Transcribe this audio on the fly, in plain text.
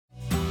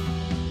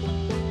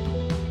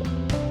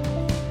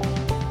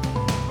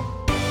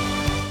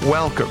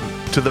Welcome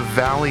to the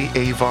Valley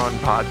Avon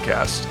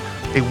Podcast,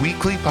 a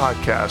weekly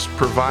podcast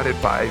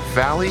provided by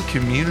Valley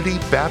Community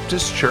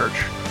Baptist Church,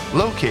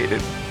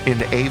 located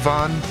in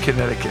Avon,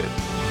 Connecticut.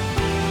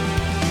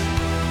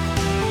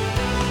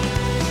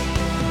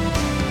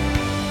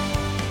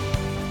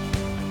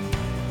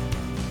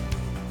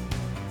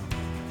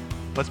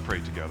 Let's pray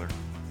together.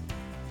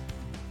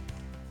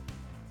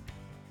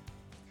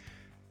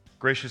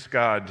 Gracious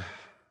God,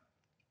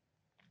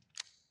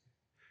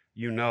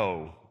 you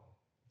know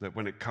that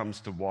when it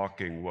comes to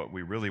walking, what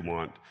we really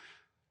want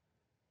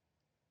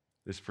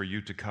is for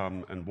you to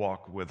come and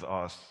walk with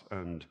us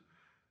and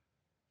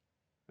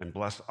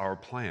bless our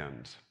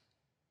plans.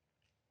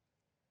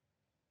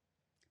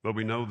 But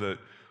we know that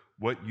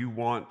what you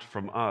want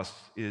from us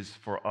is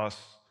for us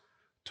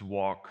to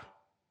walk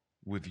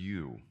with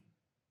you,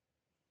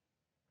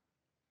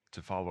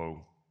 to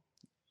follow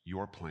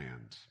your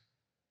plans.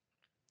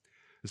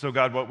 And so,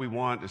 God, what we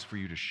want is for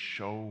you to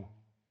show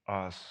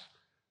us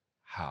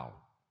how.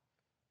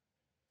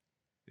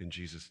 In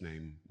Jesus'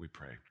 name we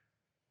pray.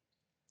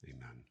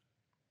 Amen.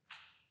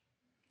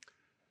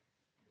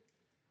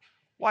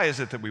 Why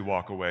is it that we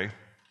walk away?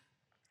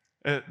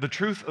 The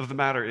truth of the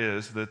matter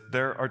is that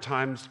there are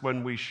times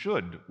when we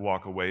should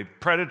walk away.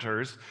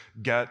 Predators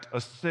get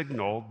a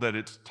signal that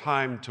it's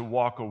time to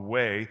walk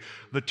away.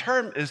 The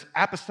term is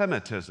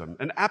aposematism,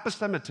 and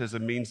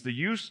aposematism means the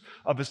use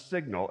of a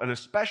signal, and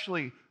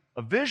especially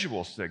a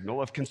visual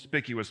signal of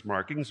conspicuous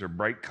markings or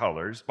bright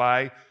colors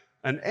by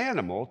an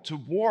animal to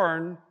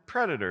warn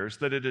predators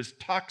that it is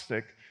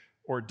toxic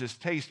or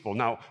distasteful.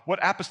 Now,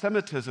 what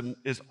aposematism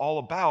is all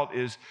about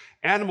is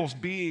animals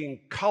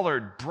being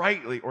colored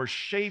brightly or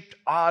shaped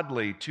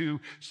oddly to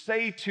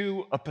say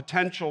to a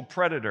potential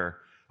predator,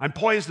 I'm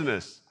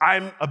poisonous,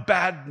 I'm a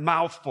bad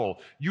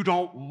mouthful, you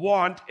don't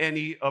want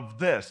any of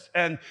this.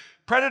 And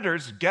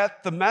predators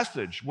get the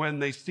message when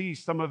they see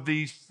some of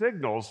these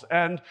signals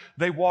and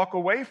they walk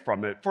away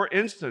from it. For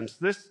instance,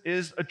 this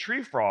is a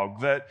tree frog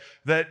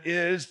that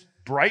is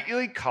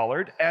brightly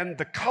colored, and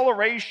the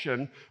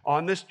coloration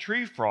on this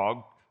tree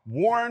frog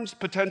warns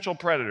potential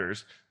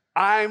predators,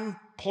 I'm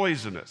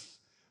poisonous.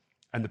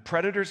 And the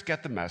predators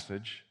get the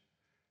message,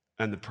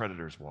 and the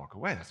predators walk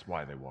away. That's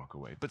why they walk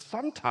away. But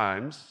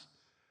sometimes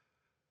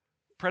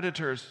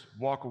predators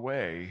walk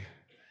away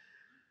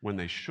when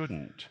they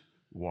shouldn't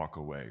walk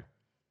away.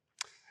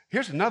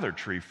 Here's another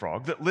tree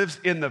frog that lives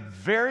in the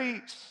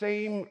very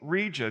same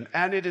region,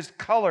 and it is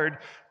colored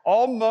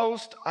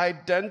almost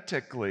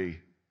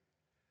identically.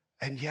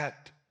 And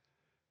yet,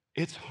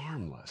 it's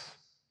harmless.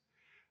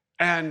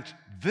 And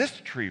this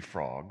tree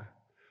frog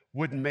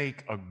would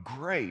make a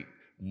great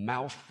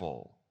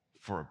mouthful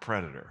for a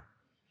predator.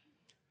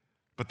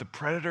 But the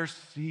predators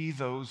see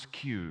those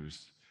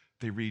cues.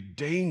 They read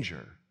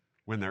danger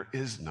when there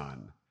is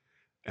none,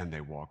 and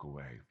they walk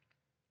away.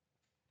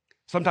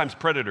 Sometimes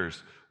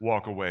predators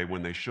walk away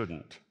when they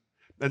shouldn't.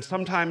 And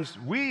sometimes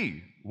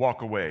we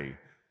walk away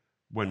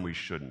when we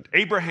shouldn't.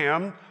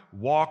 Abraham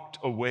walked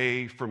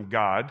away from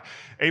God.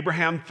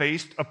 Abraham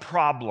faced a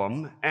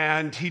problem,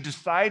 and he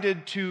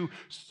decided to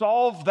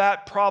solve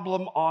that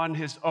problem on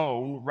his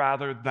own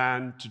rather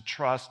than to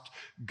trust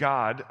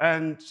God.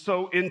 And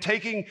so in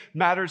taking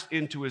matters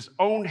into his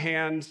own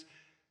hands,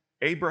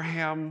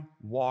 Abraham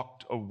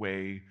walked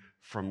away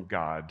from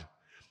God.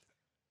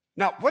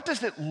 Now, what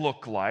does it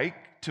look like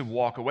to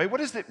walk away? What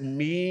does it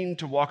mean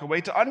to walk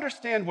away? To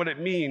understand what it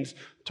means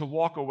to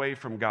walk away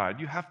from God,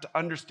 you have to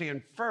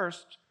understand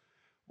first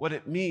what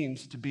it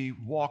means to be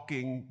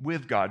walking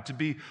with God. To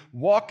be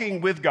walking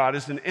with God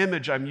is an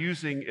image I'm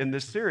using in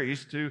this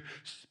series to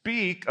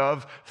speak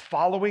of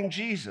following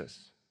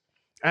Jesus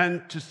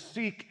and to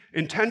seek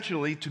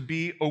intentionally to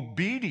be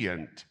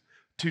obedient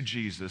to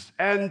Jesus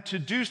and to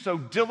do so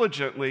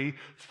diligently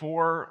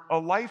for a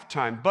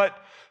lifetime. But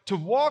to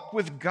walk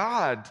with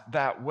God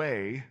that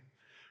way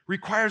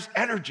requires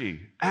energy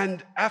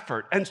and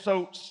effort. And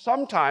so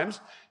sometimes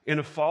in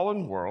a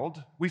fallen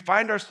world, we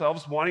find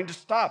ourselves wanting to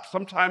stop.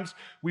 Sometimes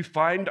we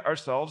find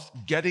ourselves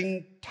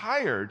getting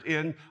tired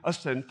in a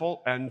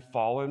sinful and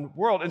fallen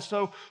world. And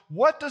so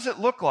what does it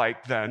look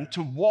like then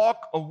to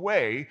walk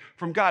away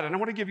from God? And I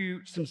want to give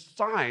you some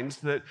signs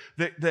that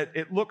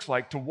it looks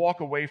like to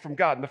walk away from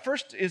God. And the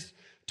first is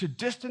to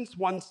distance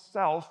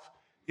oneself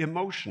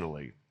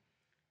emotionally.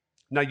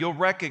 Now, you'll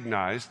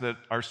recognize that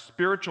our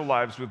spiritual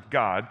lives with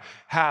God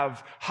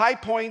have high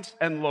points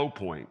and low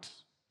points.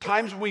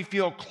 Times when we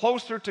feel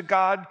closer to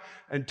God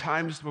and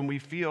times when we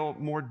feel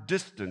more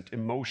distant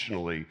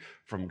emotionally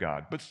from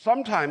God. But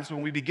sometimes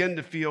when we begin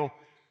to feel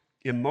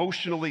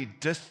emotionally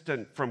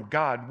distant from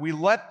God, we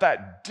let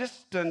that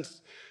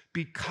distance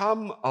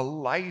become a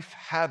life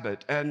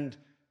habit. And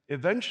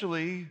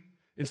eventually,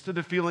 instead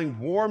of feeling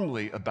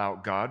warmly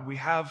about God, we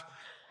have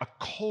a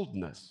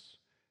coldness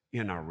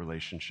in our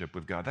relationship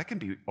with God. That can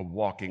be a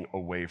walking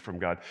away from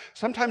God.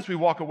 Sometimes we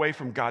walk away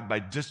from God by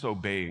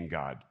disobeying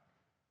God.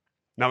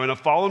 Now, in a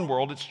fallen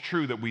world, it's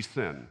true that we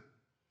sin.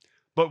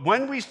 But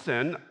when we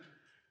sin,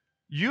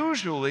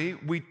 Usually,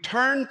 we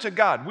turn to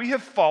God. We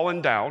have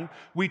fallen down.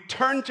 We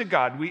turn to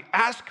God. We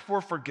ask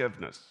for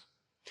forgiveness.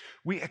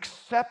 We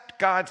accept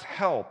God's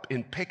help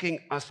in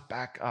picking us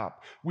back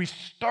up. We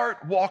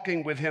start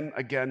walking with Him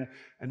again,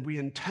 and we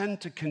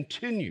intend to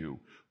continue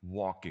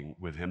walking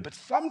with Him. But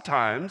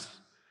sometimes,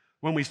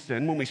 when we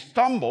sin, when we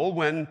stumble,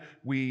 when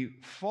we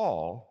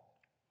fall,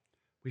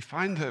 we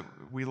find that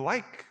we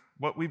like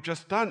what we've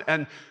just done,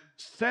 and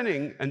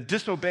sinning and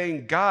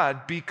disobeying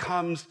God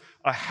becomes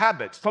a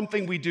habit,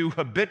 something we do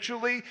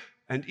habitually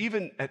and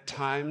even at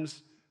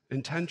times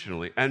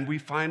intentionally. And we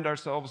find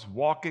ourselves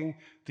walking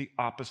the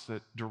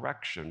opposite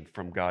direction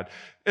from God.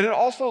 And it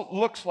also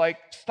looks like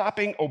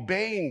stopping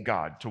obeying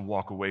God to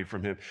walk away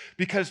from Him.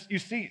 Because you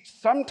see,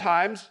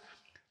 sometimes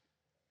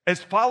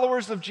as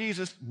followers of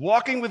Jesus,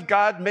 walking with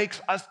God makes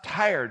us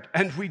tired,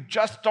 and we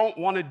just don't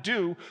want to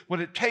do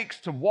what it takes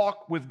to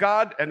walk with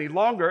God any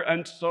longer,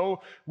 and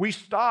so we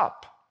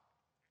stop.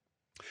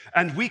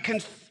 And we can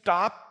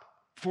stop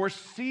for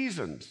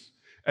seasons.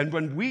 And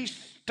when we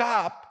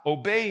stop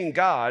obeying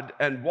God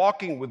and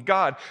walking with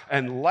God,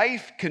 and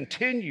life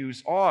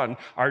continues on,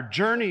 our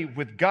journey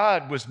with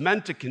God was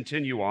meant to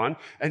continue on,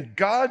 and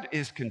God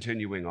is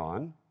continuing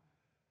on,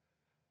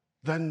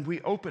 then we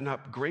open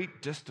up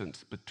great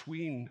distance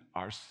between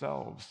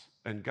ourselves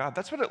and God.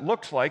 That's what it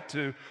looks like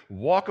to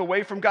walk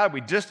away from God.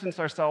 We distance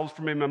ourselves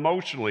from Him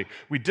emotionally.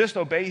 We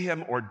disobey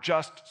Him or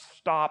just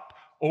stop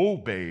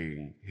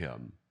obeying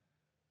Him.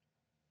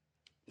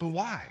 But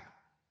why?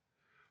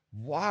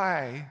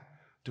 Why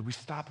do we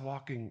stop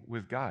walking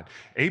with God?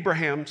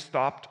 Abraham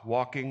stopped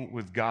walking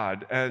with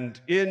God, and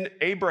in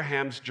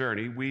Abraham's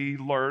journey, we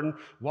learn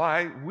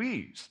why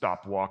we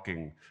stop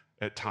walking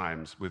at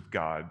times with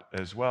God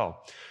as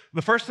well.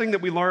 The first thing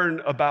that we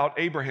learn about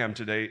Abraham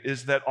today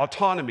is that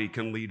autonomy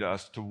can lead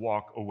us to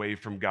walk away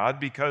from God,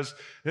 because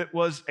it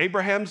was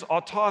Abraham's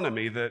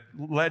autonomy that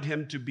led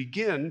him to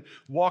begin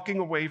walking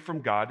away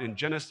from God in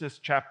Genesis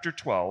chapter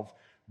 12,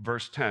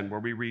 verse 10, where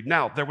we read,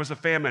 "Now there was a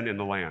famine in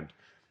the land.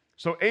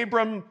 So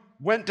Abram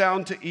went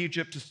down to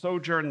Egypt to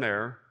sojourn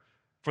there,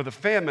 for the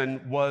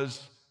famine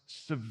was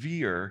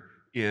severe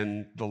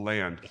in the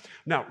land."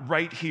 Now,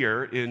 right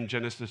here in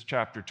Genesis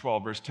chapter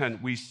 12, verse 10,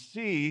 we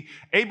see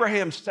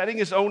Abraham setting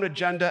his own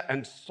agenda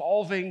and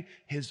solving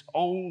his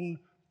own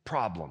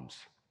problems.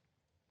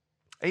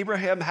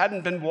 Abraham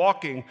hadn't been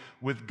walking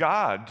with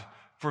God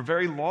for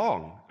very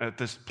long at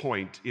this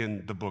point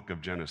in the book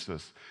of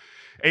Genesis.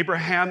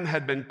 Abraham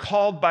had been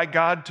called by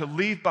God to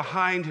leave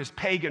behind his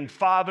pagan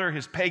father,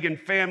 his pagan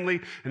family,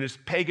 and his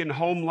pagan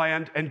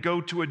homeland and go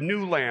to a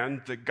new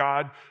land that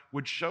God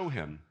would show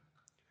him.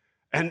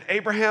 And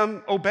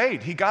Abraham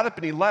obeyed. He got up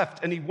and he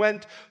left, and he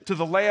went to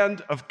the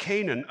land of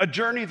Canaan, a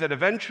journey that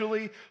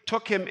eventually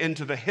took him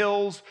into the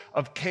hills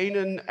of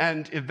Canaan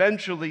and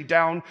eventually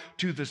down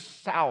to the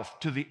south,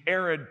 to the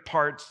arid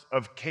parts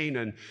of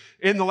Canaan.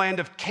 In the land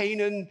of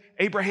Canaan,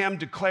 Abraham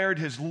declared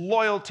his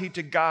loyalty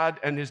to God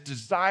and his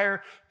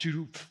desire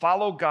to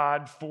follow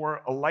God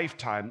for a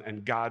lifetime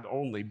and God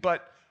only.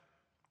 But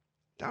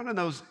down in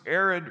those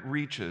arid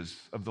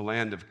reaches of the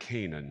land of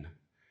Canaan,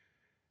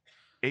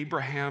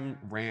 Abraham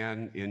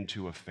ran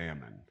into a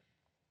famine,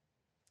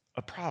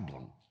 a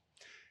problem.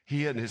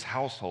 He and his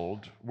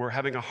household were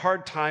having a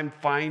hard time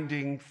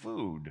finding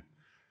food.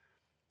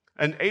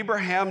 And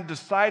Abraham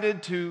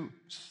decided to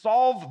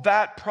solve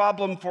that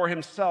problem for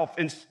himself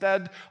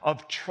instead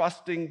of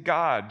trusting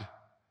God.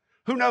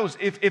 Who knows,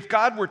 if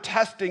God were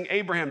testing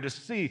Abraham to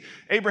see,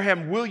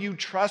 Abraham, will you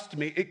trust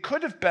me? It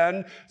could have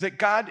been that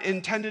God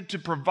intended to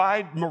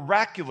provide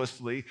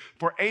miraculously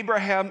for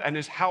Abraham and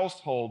his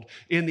household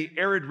in the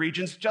arid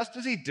regions, just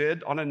as he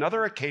did on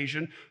another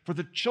occasion for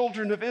the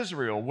children of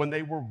Israel when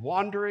they were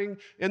wandering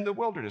in the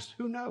wilderness.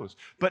 Who knows?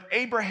 But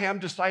Abraham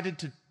decided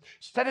to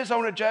set his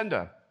own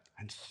agenda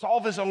and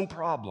solve his own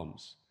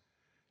problems.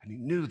 And he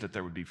knew that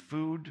there would be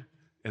food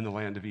in the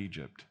land of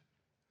Egypt.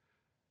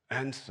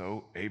 And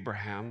so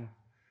Abraham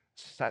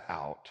set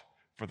out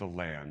for the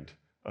land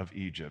of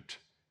Egypt.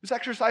 He's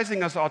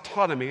exercising his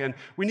autonomy, and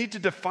we need to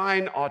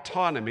define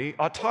autonomy.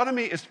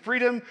 Autonomy is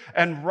freedom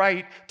and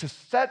right to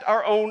set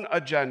our own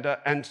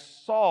agenda and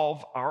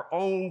solve our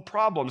own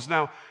problems.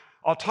 Now,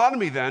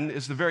 autonomy then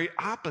is the very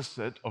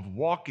opposite of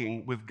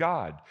walking with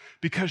God,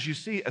 because you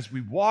see, as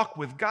we walk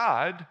with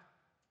God,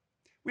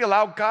 we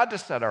allow God to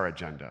set our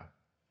agenda.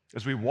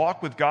 As we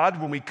walk with God,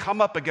 when we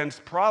come up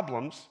against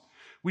problems,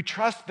 we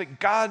trust that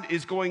God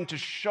is going to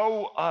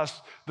show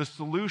us the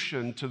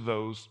solution to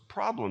those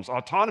problems.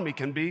 Autonomy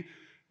can be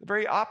the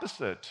very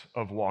opposite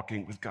of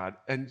walking with God.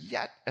 And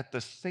yet, at the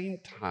same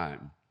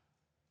time,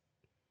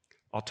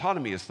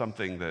 autonomy is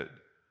something that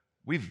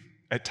we've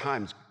at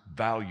times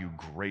value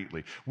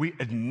greatly. We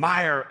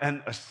admire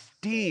and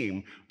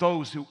esteem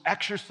those who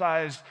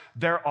exercise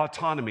their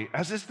autonomy,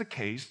 as is the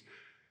case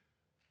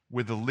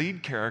with the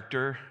lead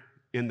character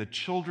in the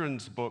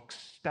children's book,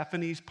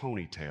 Stephanie's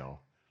Ponytail.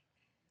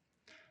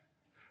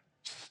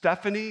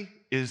 Stephanie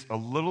is a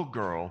little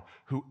girl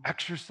who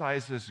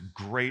exercises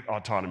great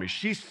autonomy.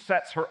 She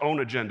sets her own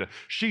agenda.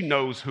 She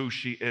knows who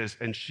she is,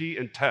 and she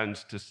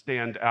intends to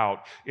stand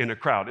out in a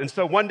crowd. And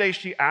so one day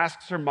she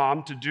asks her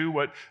mom to do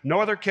what no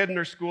other kid in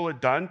her school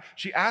had done.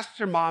 She asks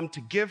her mom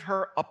to give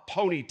her a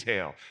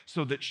ponytail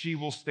so that she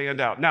will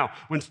stand out. Now,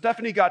 when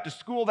Stephanie got to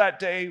school that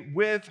day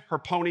with her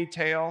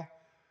ponytail,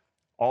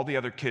 all the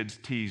other kids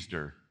teased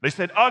her. They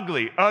said,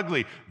 ugly,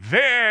 ugly,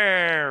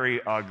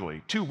 very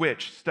ugly. To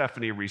which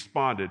Stephanie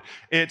responded,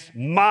 it's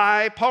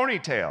my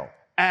ponytail,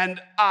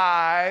 and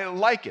I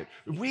like it.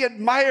 We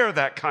admire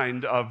that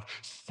kind of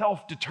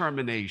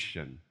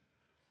self-determination.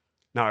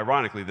 Now,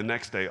 ironically, the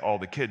next day, all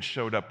the kids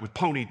showed up with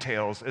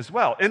ponytails as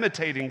well,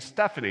 imitating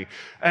Stephanie.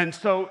 And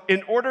so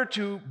in order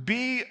to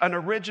be an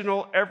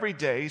original every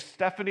day,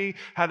 Stephanie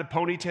had a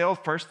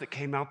ponytail first that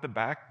came out the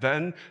back,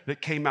 then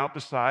that came out the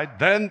side,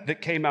 then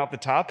that came out the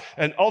top,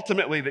 and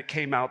ultimately that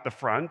came out the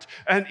front.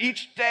 And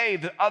each day,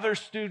 the other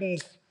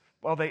students,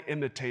 well, they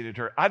imitated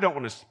her. I don't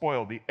want to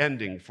spoil the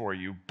ending for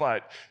you,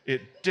 but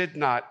it did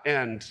not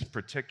end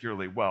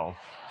particularly well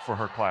for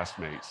her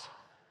classmates.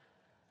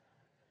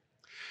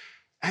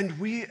 And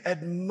we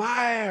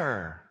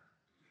admire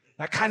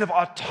that kind of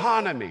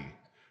autonomy,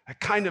 that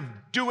kind of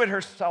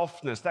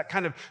do-it-herselfness, that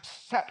kind of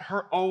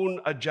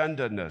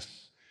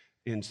set-her-own-agenda-ness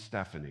in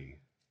Stephanie.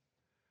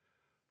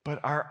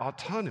 But our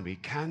autonomy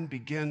can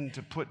begin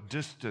to put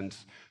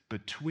distance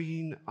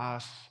between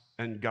us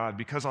and God,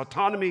 because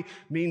autonomy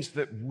means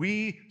that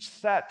we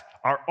set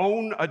our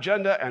own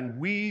agenda and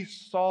we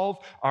solve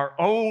our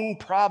own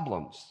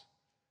problems.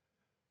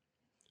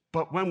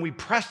 But when we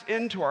press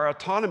into our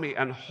autonomy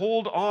and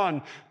hold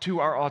on to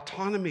our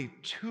autonomy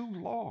too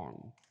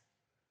long,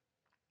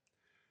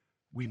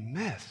 we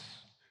miss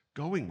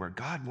going where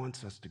God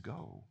wants us to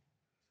go,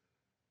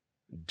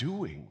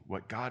 doing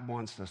what God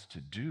wants us to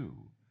do,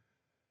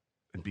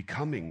 and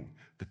becoming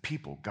the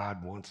people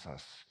God wants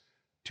us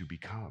to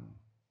become.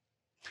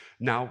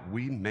 Now,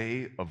 we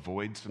may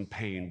avoid some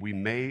pain, we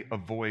may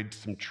avoid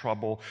some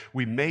trouble,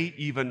 we may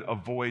even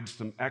avoid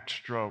some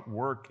extra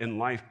work in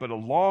life, but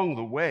along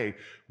the way,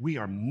 we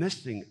are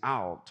missing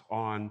out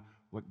on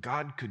what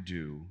God could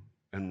do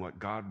and what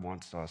God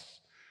wants us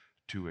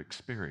to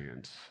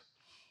experience.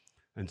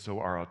 And so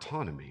our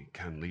autonomy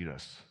can lead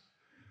us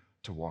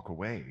to walk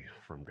away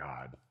from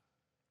God.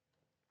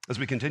 As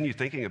we continue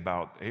thinking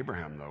about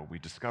Abraham, though, we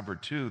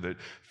discovered too that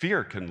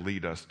fear can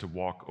lead us to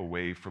walk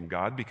away from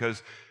God,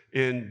 because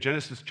in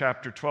Genesis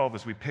chapter 12,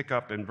 as we pick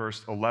up in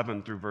verse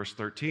 11 through verse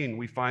 13,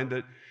 we find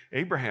that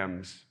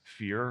Abraham's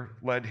fear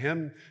led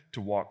him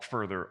to walk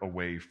further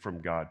away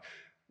from God.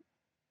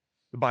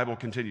 The Bible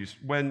continues,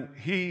 when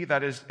he,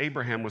 that is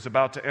Abraham, was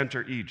about to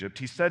enter Egypt,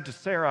 he said to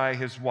Sarai,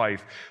 his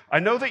wife, I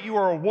know that you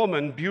are a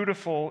woman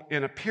beautiful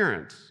in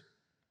appearance.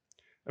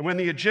 And when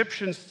the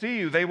Egyptians see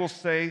you, they will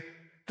say,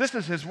 this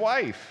is his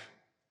wife.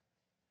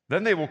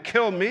 Then they will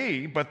kill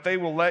me, but they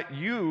will let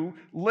you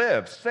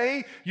live.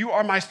 Say you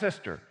are my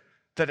sister,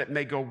 that it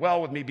may go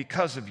well with me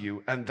because of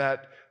you, and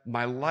that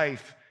my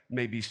life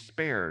may be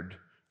spared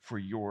for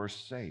your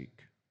sake.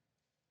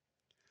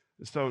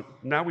 So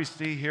now we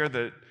see here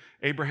that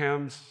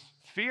Abraham's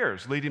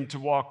fears lead him to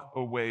walk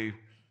away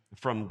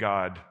from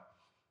God.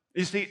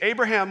 You see,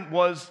 Abraham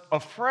was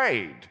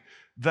afraid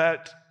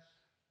that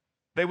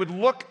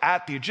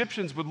the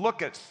Egyptians would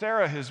look at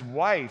Sarah, his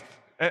wife,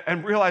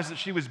 and realize that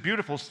she was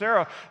beautiful.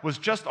 Sarah was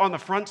just on the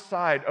front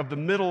side of the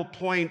middle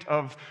point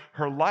of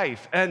her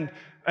life. And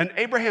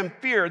Abraham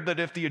feared that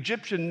if the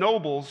Egyptian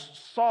nobles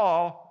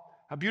saw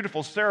how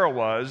beautiful Sarah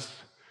was,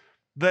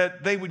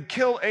 that they would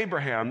kill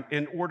Abraham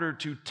in order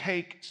to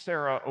take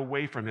Sarah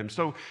away from him.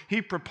 So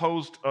he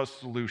proposed a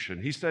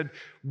solution. He said,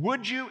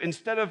 would you,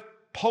 instead of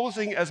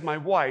posing as my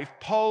wife,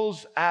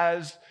 pose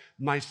as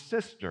my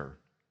sister?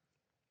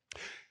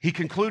 He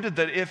concluded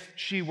that if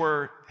she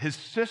were his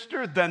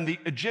sister, then the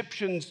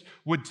Egyptians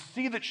would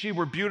see that she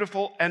were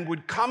beautiful and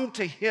would come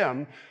to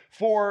him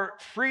for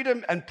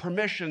freedom and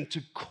permission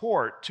to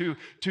court, to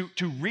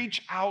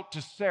reach out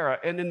to Sarah.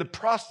 And in the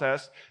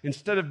process,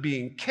 instead of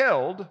being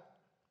killed,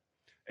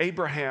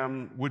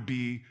 Abraham would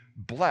be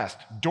blessed.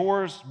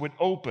 Doors would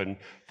open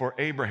for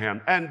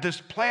Abraham. And this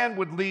plan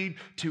would lead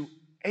to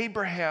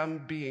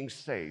Abraham being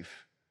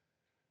safe.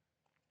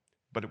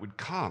 But it would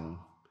come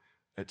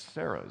at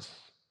Sarah's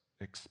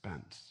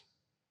expense.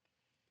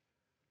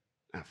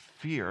 Now,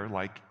 fear,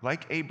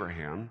 like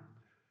Abraham,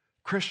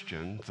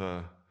 Christian,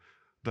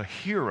 the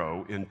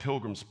hero in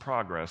Pilgrim's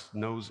Progress,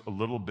 knows a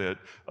little bit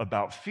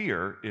about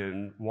fear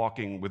in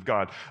walking with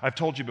God. I've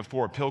told you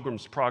before,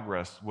 Pilgrim's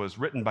Progress was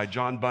written by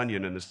John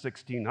Bunyan in the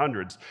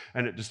 1600s,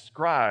 and it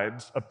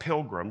describes a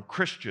pilgrim,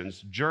 Christian's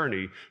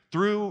journey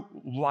through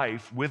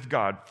life with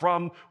God,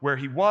 from where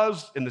he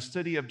was in the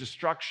city of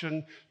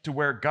destruction to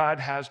where God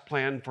has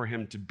planned for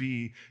him to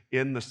be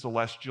in the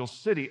celestial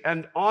city.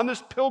 And on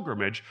this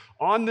pilgrimage,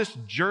 on this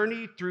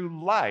journey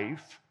through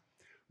life,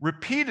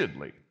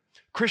 repeatedly,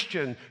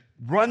 Christian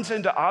runs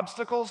into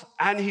obstacles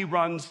and he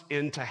runs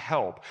into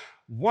help.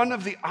 One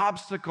of the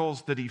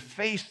obstacles that he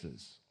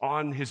faces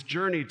on his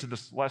journey to the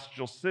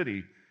celestial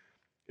city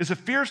is a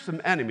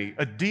fearsome enemy,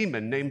 a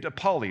demon named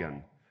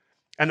Apollyon.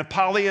 And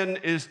Apollyon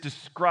is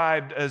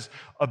described as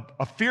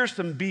a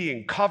fearsome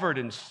being covered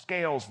in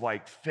scales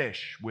like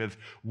fish, with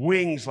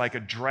wings like a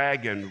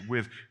dragon,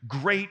 with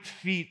great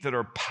feet that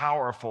are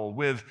powerful,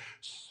 with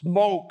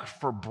smoke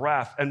for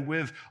breath, and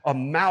with a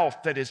mouth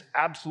that is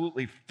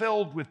absolutely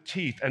filled with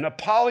teeth. And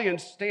Apollyon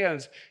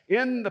stands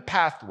in the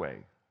pathway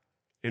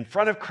in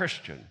front of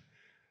Christian.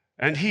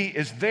 And he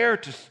is there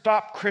to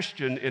stop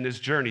Christian in his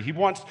journey. He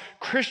wants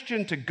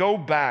Christian to go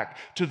back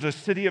to the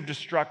city of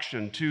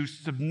destruction, to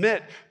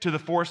submit to the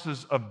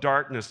forces of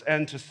darkness,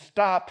 and to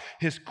stop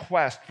his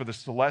quest for the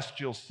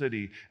celestial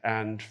city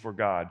and for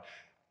God.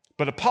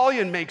 But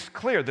Apollyon makes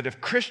clear that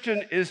if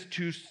Christian is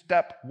to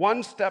step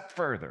one step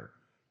further,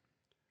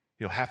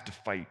 he'll have to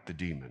fight the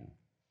demon.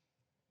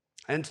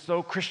 And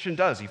so Christian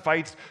does. He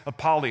fights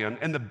Apollyon,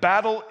 and the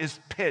battle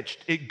is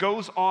pitched. It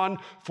goes on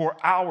for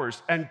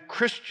hours, and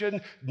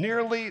Christian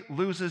nearly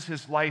loses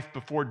his life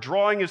before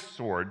drawing his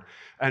sword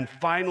and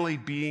finally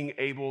being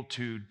able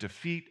to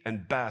defeat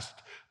and best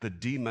the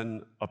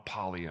demon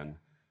Apollyon.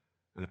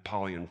 And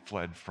Apollyon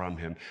fled from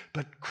him.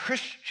 But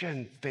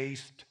Christian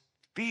faced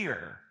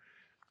fear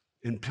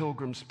in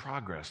Pilgrim's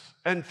Progress.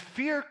 And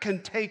fear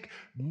can take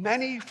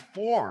many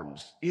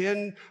forms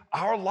in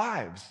our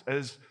lives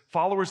as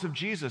followers of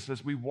Jesus,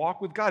 as we walk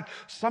with God.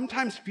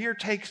 Sometimes fear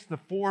takes the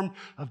form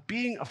of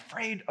being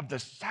afraid of the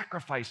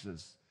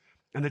sacrifices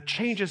and the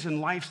changes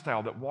in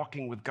lifestyle that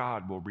walking with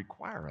God will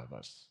require of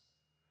us.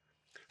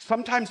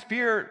 Sometimes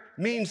fear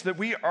means that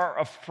we are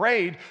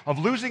afraid of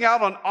losing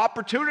out on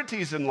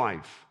opportunities in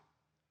life,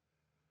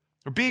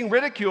 or being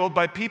ridiculed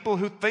by people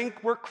who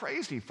think we're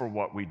crazy for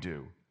what we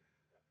do.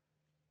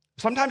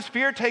 Sometimes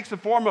fear takes the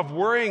form of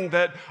worrying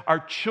that our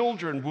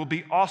children will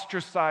be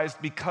ostracized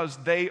because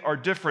they are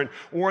different,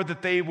 or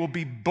that they will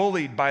be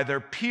bullied by their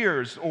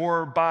peers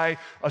or by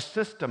a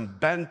system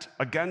bent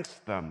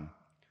against them.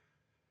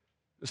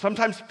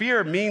 Sometimes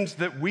fear means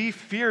that we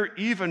fear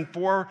even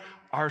for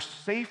our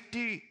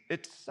safety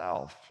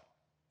itself.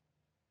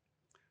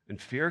 And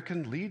fear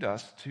can lead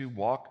us to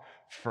walk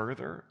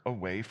further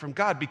away from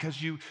God,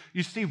 because you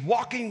see,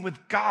 walking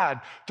with God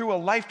through a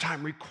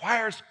lifetime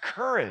requires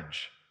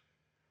courage.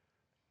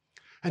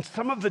 And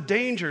some of the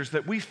dangers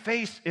that we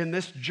face in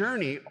this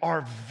journey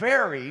are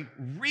very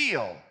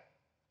real.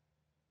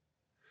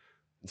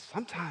 And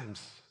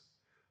sometimes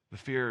the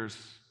fears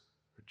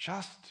are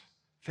just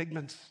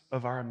figments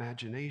of our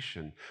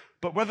imagination.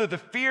 But whether the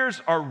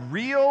fears are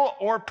real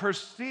or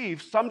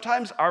perceived,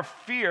 sometimes our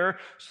fear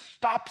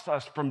stops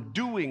us from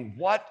doing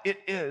what it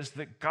is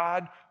that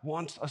God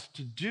wants us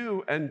to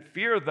do. And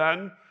fear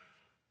then,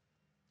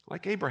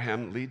 like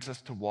Abraham, leads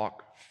us to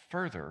walk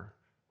further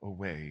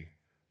away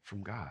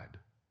from God.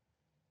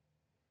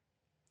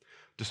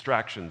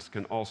 Distractions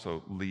can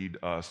also lead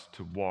us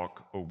to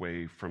walk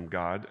away from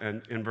God.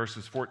 And in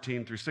verses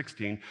 14 through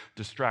 16,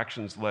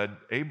 distractions led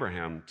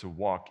Abraham to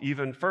walk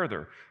even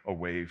further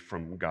away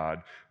from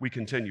God. We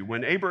continue.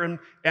 When Abraham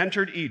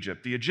entered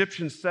Egypt, the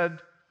Egyptians said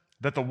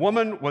that the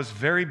woman was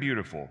very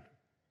beautiful.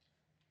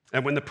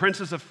 And when the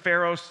princes of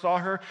Pharaoh saw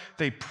her,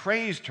 they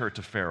praised her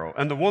to Pharaoh.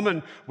 And the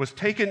woman was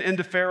taken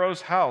into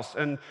Pharaoh's house,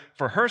 and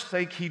for her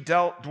sake he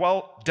dealt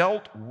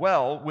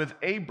well with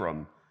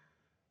Abram.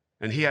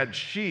 And he had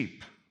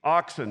sheep,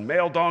 oxen,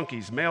 male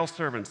donkeys, male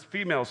servants,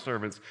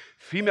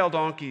 female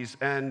donkeys,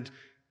 and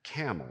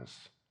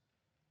camels.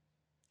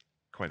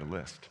 Quite a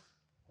list.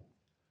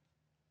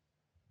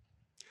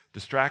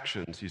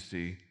 Distractions, you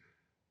see,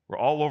 were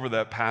all over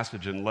that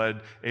passage and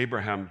led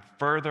Abraham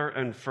further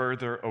and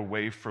further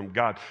away from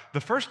God.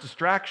 The first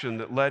distraction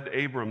that led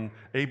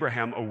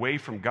Abraham away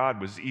from God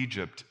was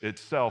Egypt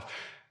itself.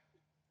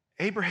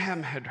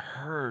 Abraham had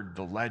heard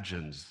the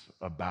legends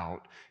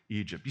about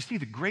Egypt. You see,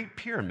 the Great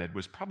Pyramid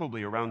was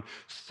probably around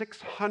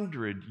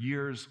 600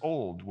 years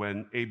old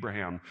when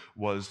Abraham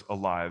was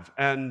alive.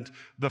 And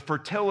the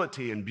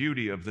fertility and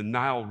beauty of the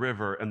Nile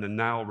River and the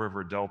Nile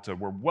River Delta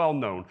were well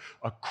known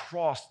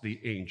across the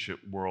ancient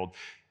world.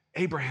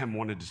 Abraham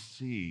wanted to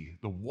see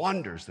the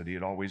wonders that he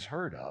had always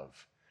heard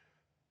of.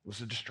 It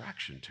was a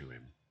distraction to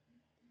him.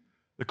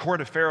 The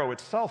court of Pharaoh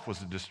itself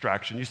was a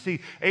distraction. You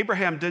see,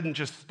 Abraham didn't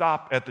just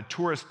stop at the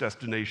tourist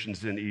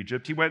destinations in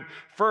Egypt. He went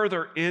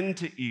further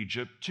into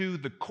Egypt to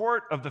the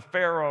court of the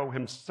Pharaoh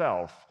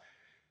himself.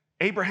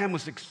 Abraham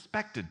was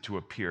expected to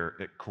appear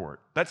at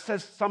court. That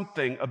says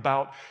something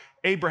about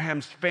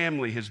Abraham's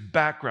family, his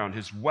background,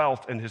 his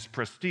wealth, and his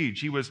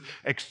prestige. He was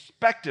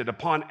expected,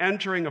 upon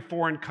entering a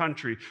foreign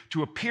country,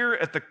 to appear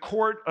at the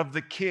court of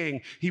the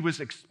king. He was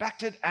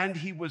expected and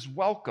he was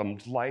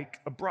welcomed like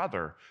a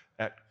brother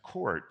at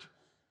court.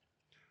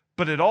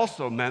 But it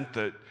also meant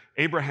that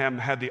Abraham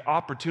had the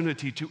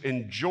opportunity to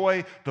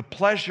enjoy the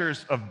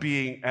pleasures of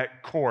being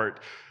at court.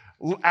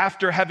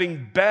 After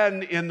having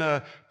been in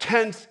the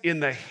tents in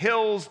the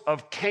hills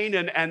of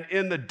Canaan and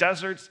in the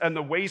deserts and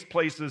the waste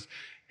places,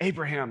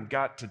 Abraham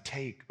got to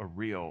take a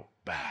real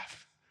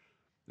bath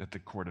at the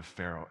court of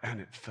Pharaoh,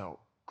 and it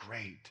felt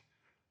great.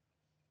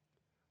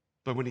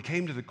 But when he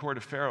came to the court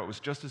of Pharaoh, it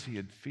was just as he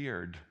had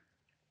feared.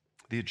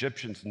 the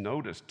Egyptians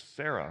noticed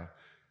Sarah,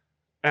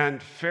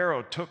 and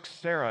Pharaoh took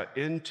Sarah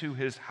into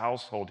his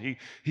household.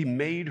 He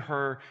made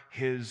her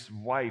his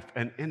wife,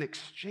 and in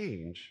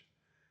exchange,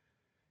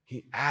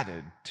 he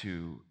added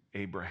to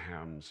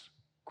Abraham's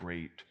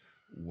great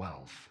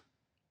wealth.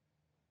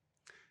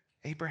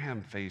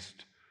 Abraham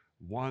faced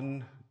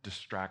one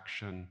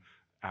distraction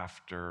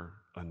after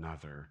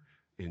another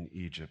in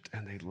Egypt,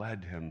 and they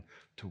led him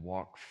to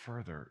walk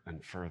further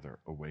and further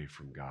away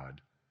from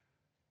God.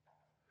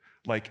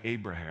 Like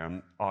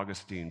Abraham,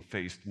 Augustine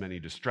faced many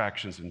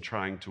distractions in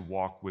trying to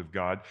walk with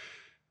God.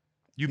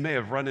 You may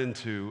have run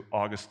into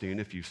Augustine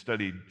if you've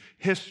studied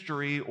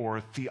history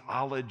or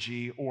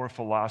theology or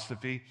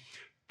philosophy.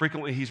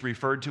 Frequently, he's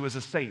referred to as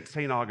a saint,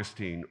 St.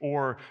 Augustine,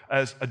 or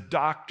as a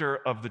doctor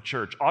of the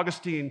church.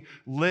 Augustine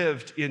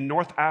lived in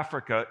North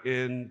Africa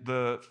in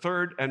the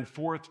 3rd and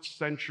 4th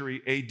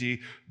century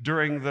AD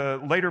during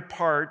the later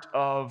part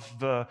of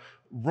the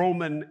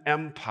Roman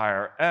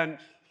Empire. And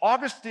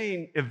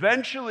Augustine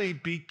eventually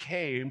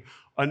became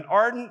an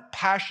ardent,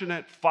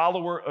 passionate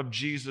follower of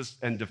Jesus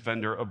and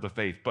defender of the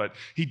faith, but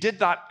he did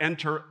not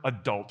enter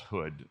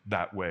adulthood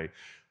that way.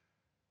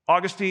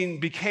 Augustine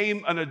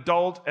became an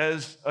adult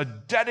as a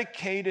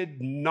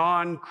dedicated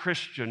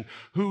non-Christian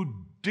who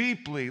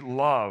deeply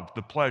loved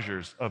the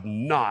pleasures of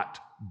not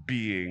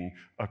being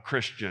a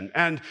Christian.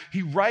 And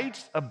he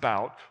writes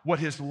about what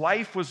his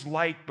life was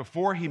like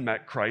before he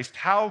met Christ,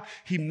 how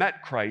he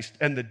met Christ,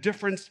 and the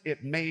difference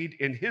it made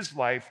in his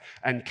life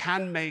and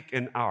can make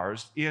in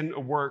ours in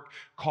a work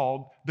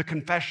called The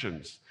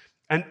Confessions.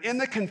 And in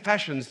the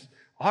Confessions,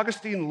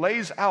 Augustine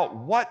lays out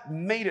what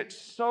made it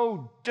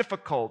so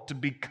difficult to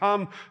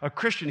become a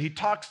Christian. He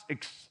talks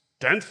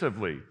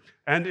extensively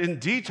and in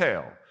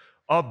detail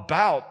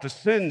about the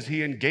sins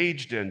he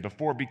engaged in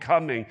before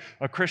becoming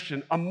a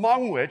Christian,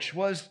 among which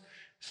was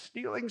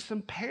stealing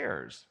some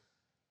pears.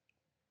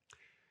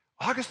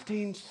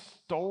 Augustine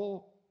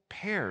stole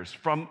pears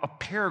from a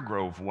pear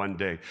grove one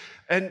day,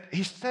 and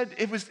he said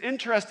it was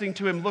interesting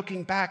to him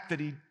looking back that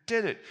he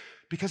did it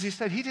because he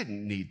said he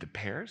didn't need the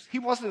pears. He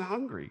wasn't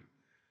hungry.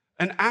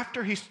 And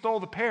after he stole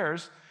the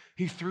pears,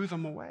 he threw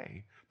them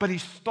away. But he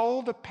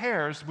stole the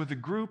pears with a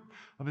group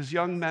of his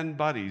young men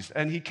buddies,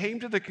 and he came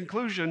to the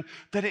conclusion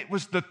that it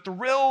was the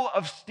thrill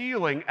of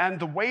stealing and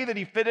the way that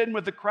he fit in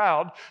with the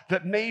crowd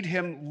that made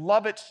him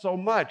love it so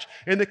much.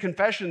 In the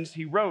Confessions,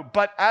 he wrote,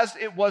 "But as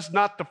it was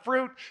not the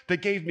fruit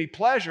that gave me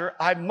pleasure,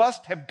 I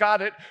must have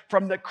got it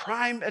from the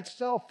crime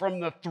itself, from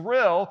the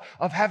thrill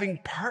of having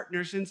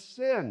partners in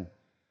sin."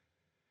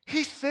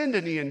 He sinned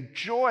and he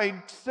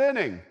enjoyed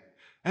sinning.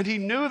 And he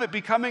knew that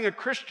becoming a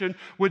Christian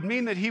would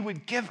mean that he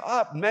would give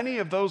up many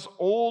of those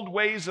old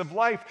ways of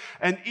life.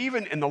 And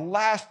even in the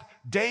last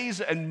days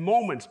and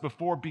moments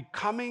before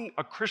becoming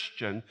a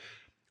Christian,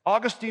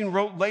 Augustine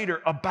wrote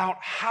later about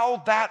how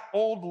that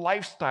old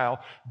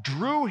lifestyle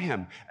drew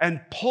him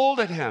and pulled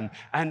at him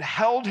and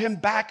held him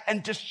back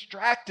and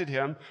distracted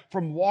him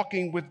from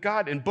walking with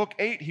God. In Book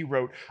 8, he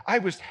wrote, "I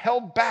was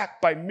held back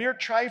by mere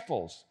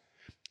trifles,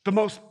 the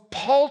most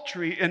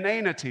paltry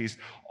inanities,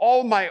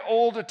 all my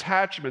old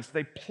attachments.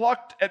 They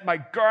plucked at my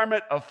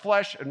garment of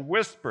flesh and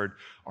whispered,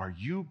 'Are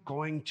you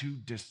going to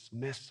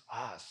dismiss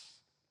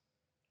us?'"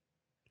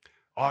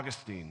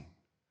 Augustine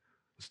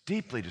was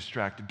deeply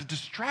distracted. The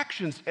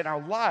distractions in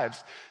our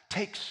lives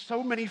take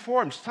so many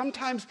forms.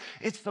 Sometimes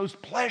it's those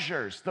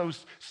pleasures,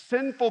 those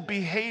sinful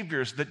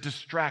behaviors that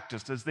distract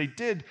us, as they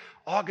did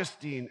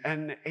Augustine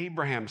and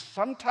Abraham.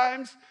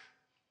 Sometimes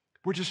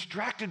we're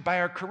distracted by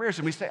our careers,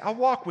 and we say, "I'll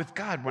walk with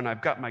God when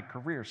I've got my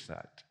career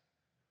set."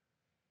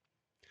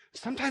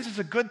 Sometimes it's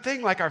a good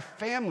thing, like our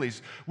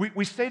families.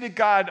 We say to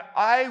God,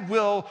 "I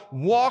will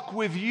walk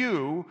with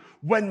you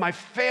when my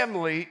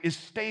family is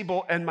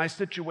stable and my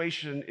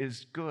situation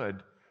is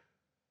good."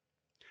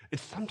 And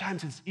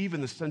sometimes it's even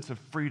the sense of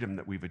freedom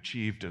that we've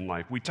achieved in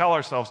life. We tell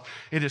ourselves,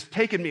 "It has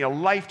taken me a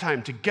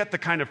lifetime to get the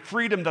kind of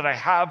freedom that I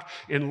have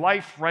in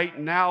life right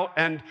now,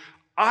 and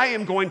I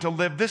am going to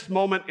live this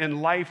moment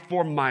in life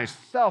for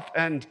myself,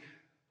 and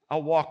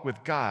I'll walk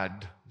with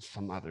God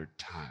some other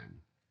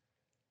time."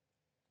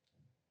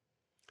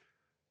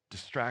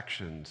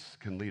 Distractions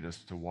can lead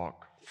us to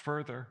walk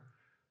further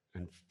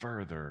and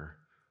further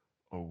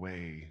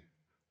away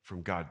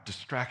from God.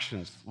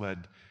 Distractions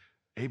led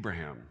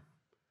Abraham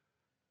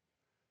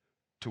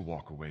to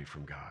walk away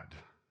from God.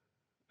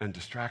 And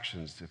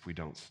distractions, if we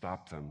don't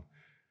stop them,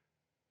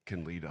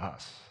 can lead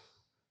us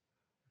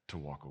to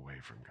walk away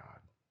from God.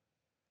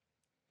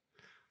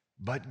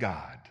 But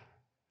God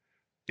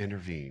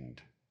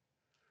intervened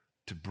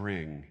to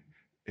bring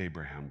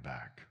Abraham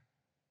back.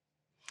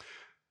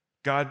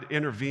 God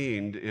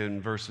intervened in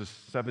verses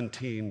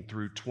 17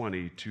 through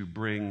 20 to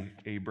bring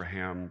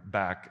Abraham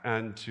back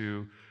and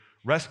to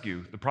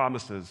rescue the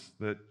promises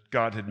that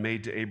God had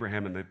made to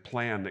Abraham and the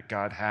plan that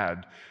God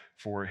had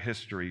for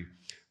history.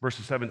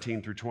 Verses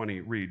 17 through 20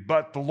 read,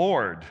 "But the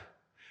Lord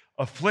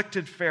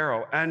afflicted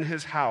Pharaoh and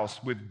his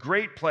house with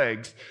great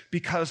plagues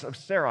because of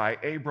Sarai,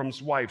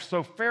 Abram's wife.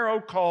 So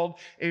Pharaoh called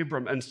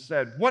Abram and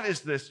said, 'What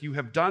is this you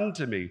have done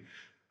to me?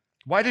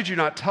 Why did you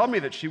not tell me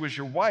that she was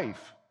your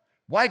wife?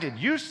 Why did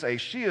you say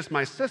she is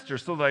my sister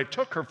so that I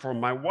took her for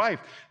my wife?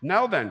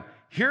 Now then,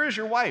 here is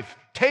your wife.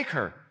 Take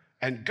her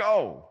and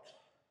go."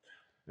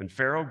 And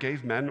Pharaoh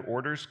gave men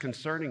orders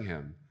concerning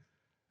him,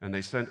 and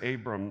they sent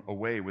Abram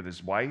away with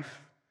his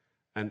wife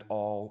and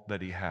all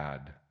that he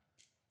had.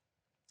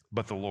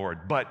 But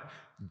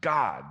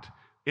God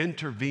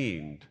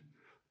intervened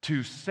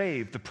to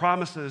save the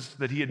promises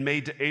that he had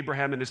made to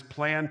Abraham and his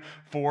plan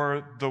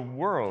for the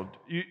world.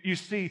 You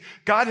see,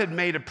 God had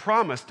made a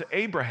promise to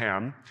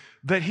Abraham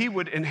that he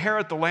would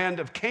inherit the land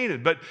of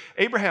Canaan, but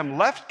Abraham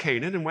left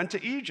Canaan and went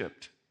to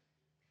Egypt.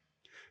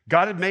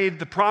 God had made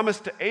the promise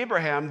to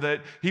Abraham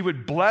that he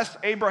would bless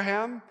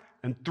Abraham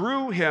and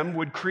through him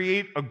would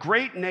create a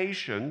great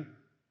nation,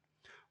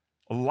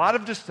 a lot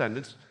of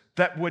descendants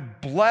that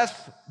would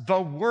bless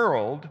the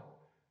world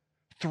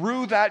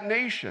through that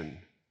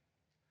nation.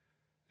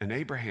 And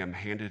Abraham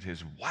handed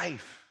his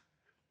wife,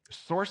 the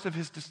source of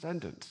his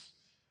descendants,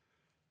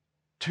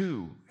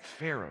 to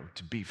Pharaoh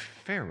to be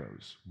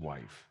Pharaoh's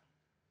wife.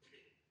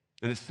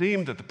 And it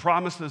seemed that the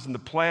promises and the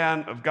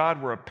plan of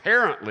God were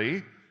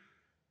apparently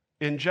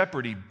in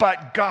jeopardy.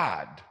 But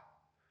God,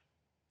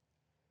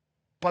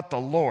 but the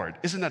Lord,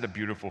 isn't that a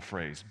beautiful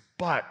phrase?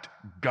 But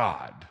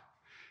God.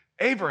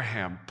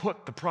 Abraham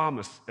put the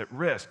promise at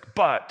risk,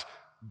 but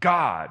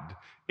God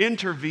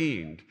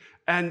intervened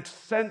and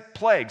sent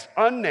plagues,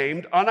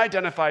 unnamed,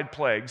 unidentified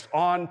plagues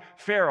on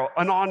Pharaoh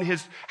and on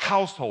his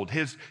household,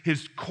 his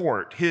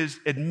court, his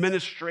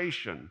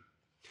administration.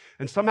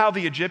 And somehow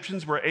the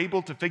Egyptians were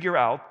able to figure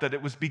out that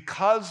it was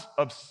because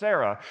of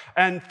Sarah.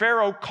 And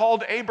Pharaoh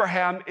called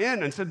Abraham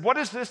in and said, "What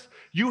is this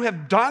you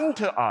have done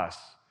to us?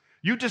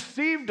 You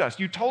deceived us.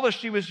 You told us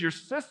she was your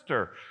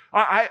sister.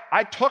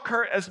 I took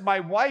her as my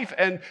wife,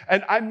 and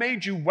I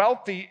made you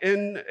wealthy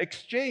in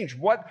exchange.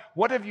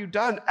 What have you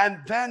done?"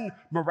 And then,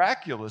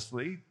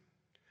 miraculously,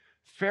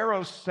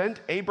 Pharaoh sent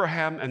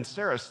Abraham and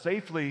Sarah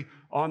safely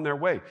on their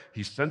way.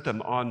 He sent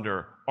them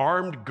under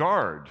armed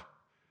guard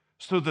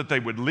so that they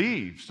would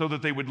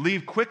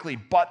leave quickly,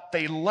 but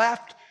they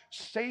left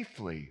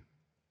safely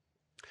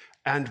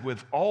and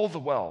with all the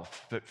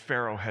wealth that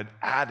Pharaoh had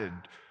added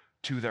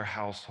to their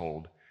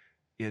household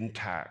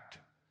intact,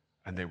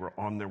 and they were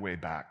on their way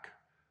back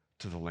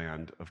to the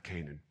land of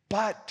Canaan.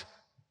 But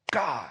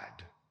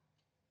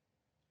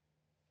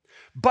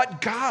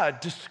God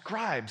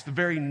describes the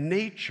very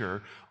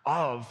nature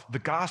of the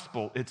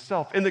gospel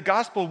itself. In the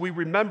gospel, we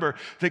remember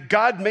that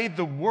God made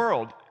the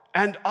world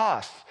and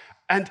us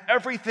and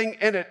everything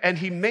in it, and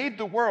he made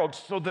the world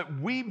so that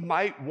we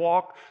might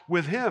walk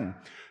with him.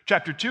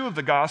 Chapter 2 of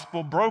the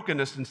gospel,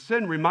 brokenness and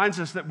sin, reminds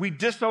us that we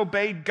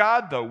disobeyed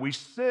God, though. We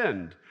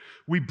sinned.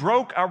 We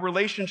broke our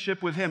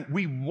relationship with him.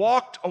 We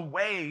walked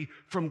away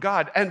from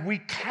God, and we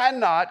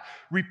cannot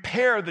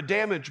repair the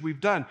damage we've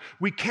done.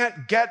 We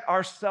can't get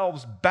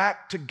ourselves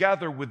back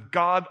together with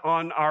God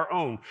on our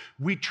own.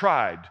 We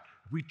tried.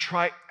 We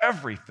try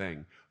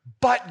everything.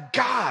 But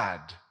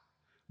God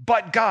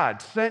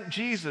sent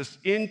Jesus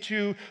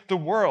into the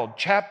world.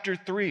 Chapter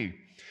 3.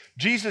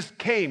 Jesus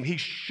came. He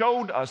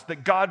showed us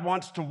that God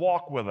wants to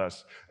walk with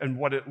us and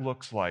what it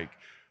looks like.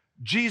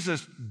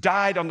 Jesus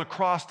died on the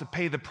cross to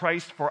pay the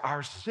price for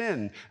our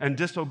sin and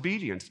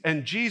disobedience.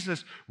 And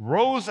Jesus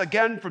rose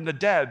again from the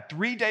dead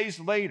 3 days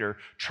later,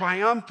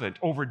 triumphant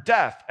over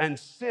death and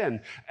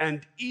sin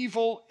and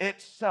evil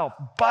itself.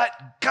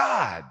 But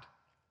God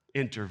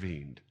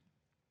intervened.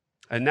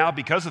 And now,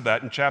 because of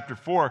that, in chapter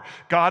 4,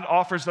 God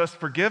offers us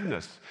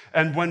forgiveness.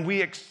 And when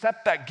we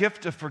accept that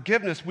gift of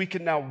forgiveness, we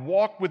can now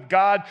walk with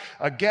God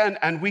again,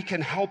 and we can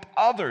help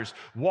others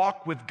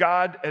walk with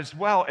God as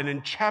well. And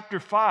in chapter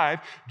 5,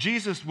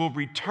 Jesus will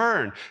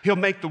return. He'll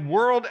make the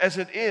world as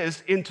it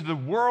is into the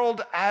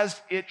world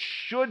as it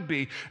should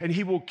be, and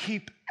he will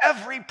keep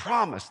every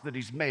promise that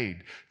he's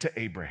made to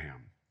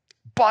Abraham.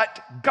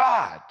 But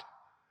God,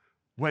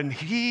 when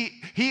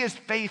he is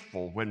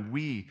faithful when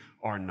we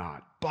are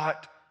not.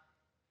 But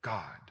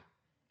God.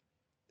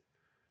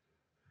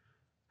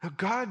 Now,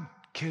 God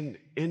can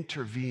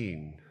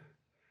intervene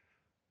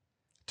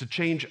to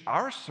change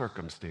our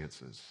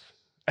circumstances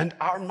and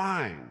our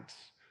minds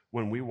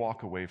when we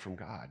walk away from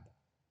God.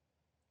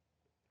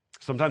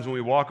 Sometimes when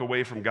we walk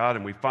away from God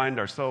and we find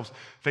ourselves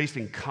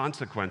facing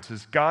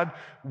consequences, God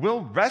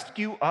will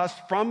rescue us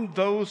from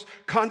those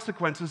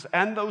consequences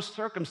and those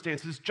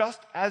circumstances, just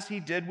as he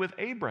did with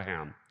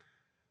Abraham.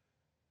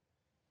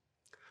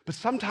 But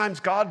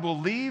sometimes God will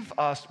leave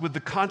us with the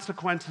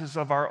consequences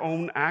of our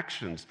own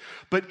actions.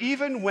 But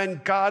even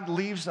when God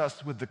leaves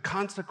us with the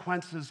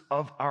consequences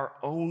of our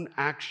own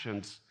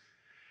actions,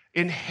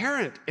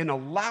 inherent in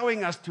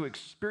allowing us to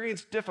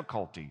experience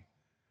difficulty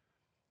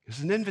is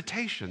an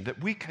invitation that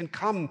we can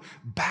come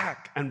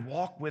back and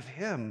walk with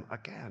him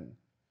again.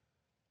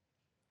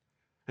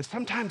 And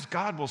sometimes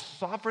God will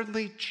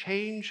sovereignly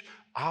change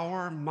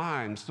our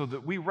minds so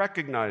that we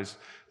recognize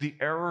the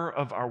error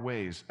of our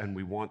ways and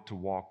we want to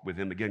walk with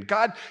him again.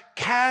 God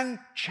can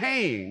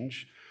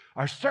change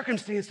our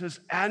circumstances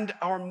and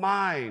our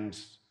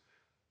minds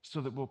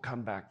so that we'll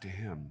come back to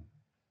him.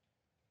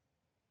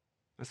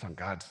 That's on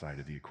God's side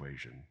of the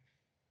equation.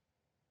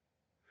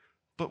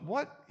 But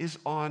what is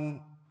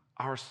on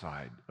our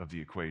side of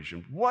the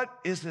equation? What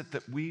is it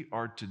that we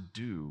are to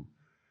do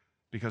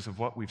because of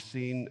what we've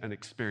seen and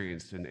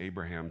experienced in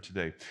Abraham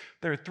today?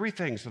 There are three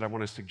things that I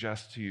want to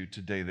suggest to you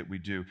today that we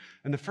do.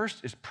 And the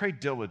first is pray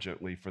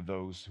diligently for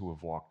those who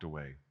have walked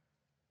away.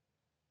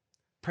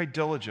 Pray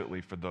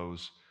diligently for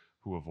those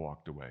who have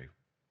walked away.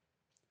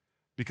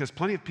 Because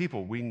plenty of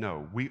people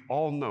we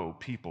all know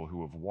people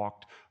who have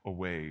walked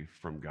away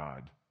from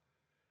God.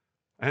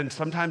 And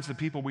sometimes the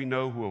people we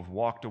know who have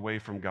walked away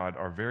from God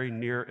are very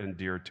near and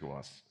dear to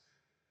us.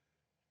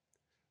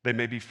 They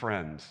may be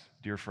friends,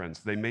 dear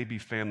friends. They may be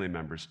family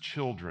members,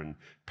 children,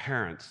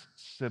 parents,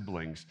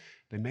 siblings.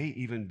 They may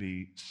even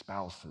be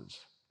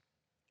spouses.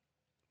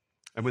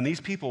 And when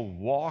these people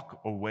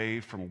walk away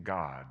from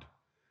God,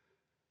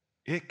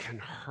 it can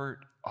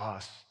hurt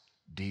us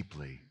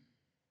deeply.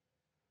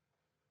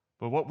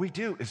 But what we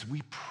do is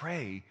we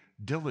pray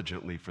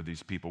diligently for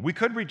these people. We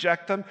could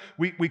reject them.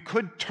 We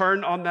could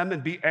turn on them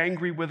and be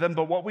angry with them.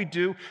 But what we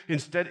do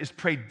instead is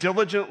pray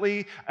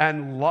diligently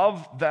and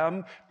love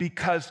them,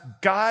 because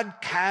God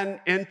can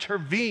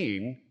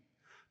intervene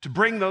to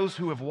bring those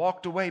who have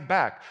walked away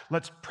back.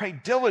 Let's pray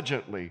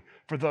diligently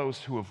for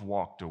those who have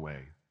walked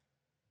away.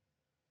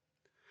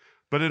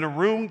 But in a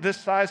room this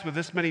size with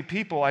this many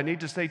people, I need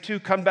to say too,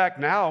 come back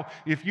now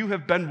if you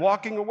have been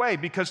walking away,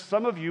 because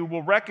some of you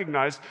will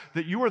recognize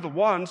that you are the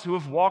ones who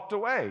have walked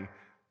away.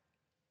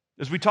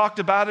 As we talked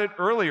about it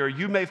earlier,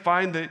 you may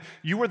find that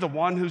you are the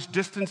one who's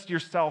distanced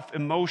yourself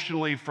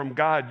emotionally from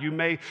God. You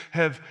may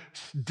have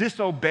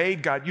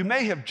disobeyed God. You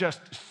may have just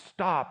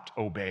stopped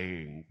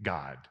obeying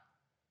God.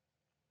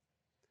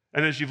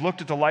 And as you've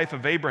looked at the life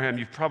of Abraham,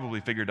 you've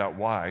probably figured out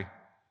why.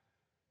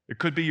 It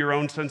could be your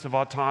own sense of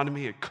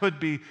autonomy. It could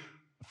be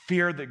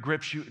fear that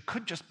grips you. It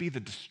could just be the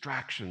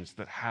distractions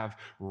that have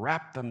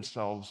wrapped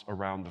themselves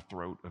around the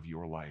throat of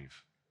your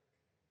life.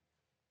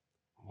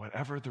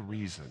 Whatever the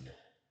reason,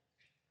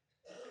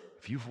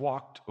 if you've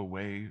walked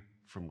away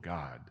from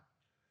God,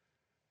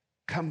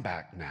 come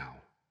back now.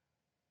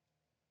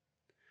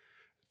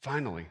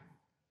 Finally,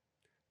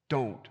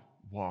 don't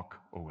walk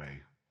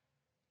away.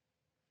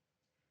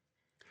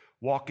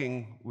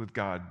 Walking with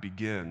God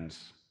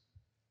begins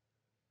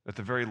at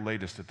the very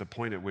latest, at the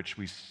point at which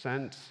we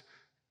sense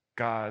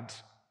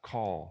God's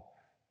call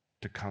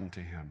to come to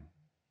Him.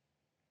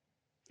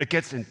 It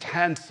gets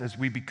intense as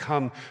we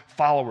become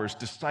followers,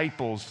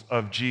 disciples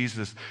of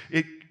Jesus.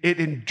 It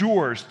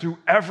endures through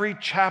every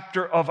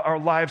chapter of our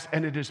lives,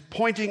 and it is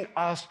pointing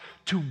us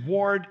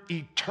toward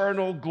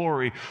eternal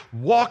glory.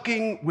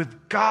 Walking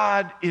with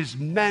God is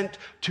meant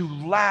to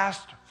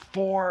last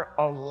for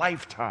a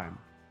lifetime.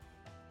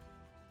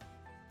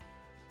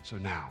 So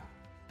now,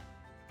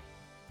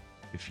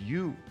 if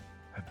you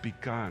have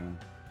begun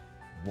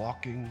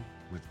walking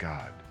with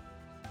God,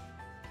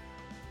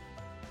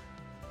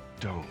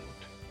 don't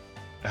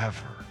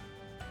ever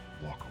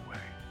walk away.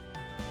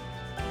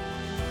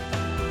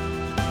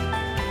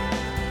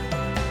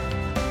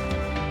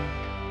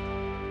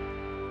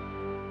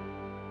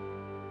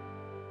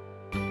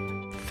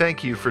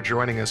 Thank you for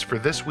joining us for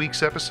this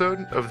week's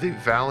episode of the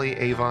Valley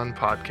Avon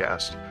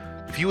podcast.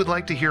 If you would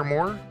like to hear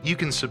more, you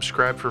can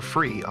subscribe for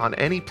free on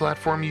any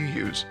platform you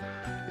use.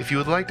 If you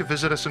would like to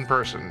visit us in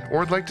person or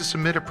would like to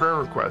submit a prayer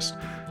request,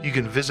 you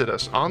can visit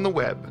us on the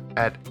web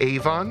at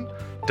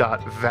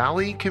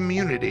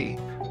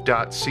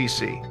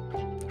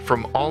avon.valleycommunity.cc.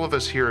 From all of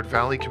us here at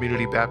Valley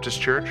Community Baptist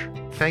Church,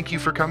 thank you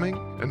for coming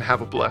and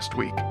have a blessed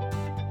week.